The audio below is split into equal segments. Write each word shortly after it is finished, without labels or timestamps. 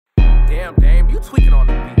Damn, Dame, you tweaking on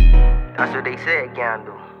the beat. That's what they said, can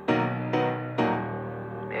do.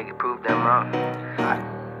 They can prove them wrong.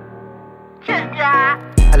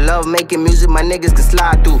 I love making music, my niggas can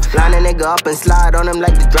slide through. Line a nigga up and slide on them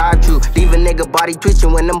like the drive-thru. Leave a nigga body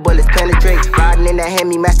twitching when them bullets penetrate. Riding in that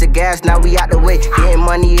Hemi, master gas, now we out the way. Getting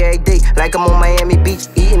money every day, like I'm on Miami Beach.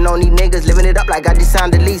 Eating on these niggas, living it up like I just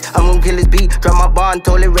signed the lease. I'm gon' kill his beat, drop my bond,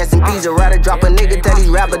 told it rest in peace. I'd rather drop a nigga, tell these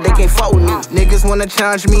rappers they can't fuck with me. Niggas wanna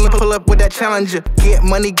challenge me, pull up with that challenger. Get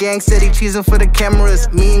money, gang steady, cheesing for the cameras.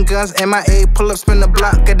 Me and guns, MIA, pull up, spin the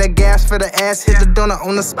block. Get that gas for the ass, hit the donut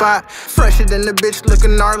on the spot. Fresher than the bitch,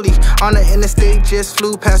 looking gnarly. On the interstate, just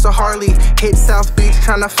flew past a Harley. Hit South Beach,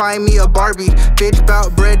 tryna find me a Barbie. Bitch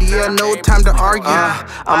bout bread, yeah, no time to argue.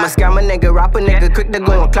 I'm a scammer nigga, rapper nigga, quick to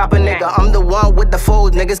go and clap a nigga. I'm the one with the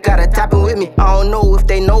foes, niggas gotta tap in with me. I don't know if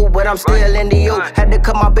they know, but I'm still in the O. Had to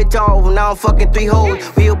cut my bitch off, now I'm fucking 3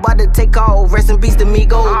 hoes. We about to take off, rest in peace to me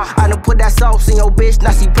go. I done put that sauce in your bitch,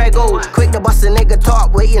 now she prego. Quick to bust a nigga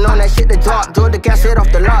talk, waiting on that shit to drop. Drove the cash shit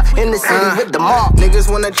off the lot, in the city with the mob. Niggas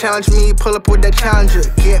wanna challenge me, pull up with that challenger.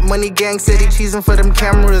 Get money, gang steady, cheesing for them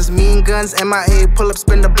cameras. Me and guns, MIA, pull up,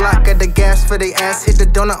 spin the block. Got the gas for they ass, hit the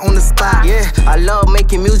donut on the spot. Yeah, I love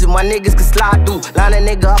making music, my niggas can slide through. Line a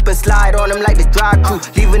nigga up and slide on them like the drive-thru.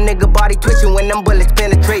 Leave a nigga body twitching when them bullets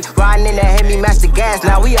penetrate. Riding in that Hemi, master gas,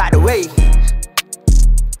 now we out the way.